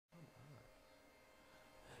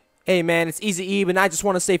Hey man, it's Eazy Eeb, and I just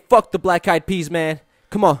want to say fuck the Black Eyed Peas, man.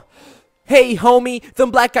 Come on. Hey homie,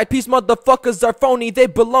 them Black Eyed Peas motherfuckers are phony. They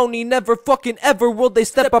baloney, never fucking ever will they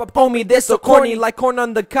step up on me. They're so corny, like corn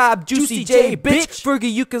on the cob, Juicy J, bitch.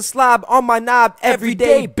 Fergie, you can slob on my knob every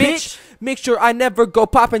day, bitch. Make sure I never go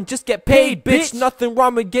pop and just get paid, bitch. Nothing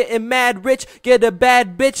wrong with getting mad rich. Get a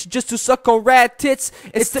bad bitch just to suck on rat tits.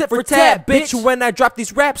 It's tit for tat, bitch. When I drop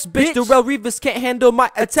these raps, bitch, the Rel Revis can't handle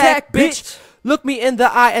my attack, bitch. Look me in the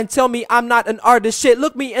eye and tell me I'm not an artist, shit.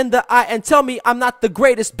 Look me in the eye and tell me I'm not the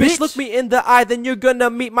greatest, bitch. Look me in the eye, then you're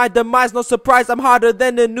gonna meet my demise. No surprise, I'm hotter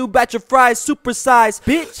than a new batch of fries. Super size,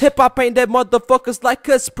 bitch. Hip-hop ain't dead, motherfuckers like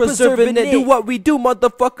us preserving it. Do what we do,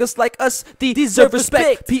 motherfuckers like us deserve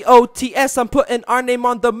respect. P-O-T-S, I'm putting our name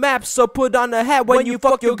on the map. So put on a hat when you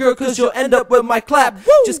fuck your girl, cause you'll end up with my clap.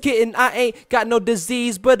 Woo! Just kidding, I ain't got no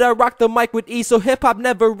disease, but I rock the mic with ease. So hip-hop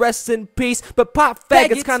never rests in peace, but pop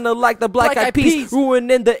faggots kinda like the Black Eyed Peas,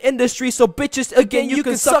 ruining the industry. So bitches, again, you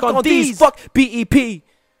can suck on these. Fuck BEP.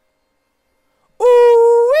 Ooh.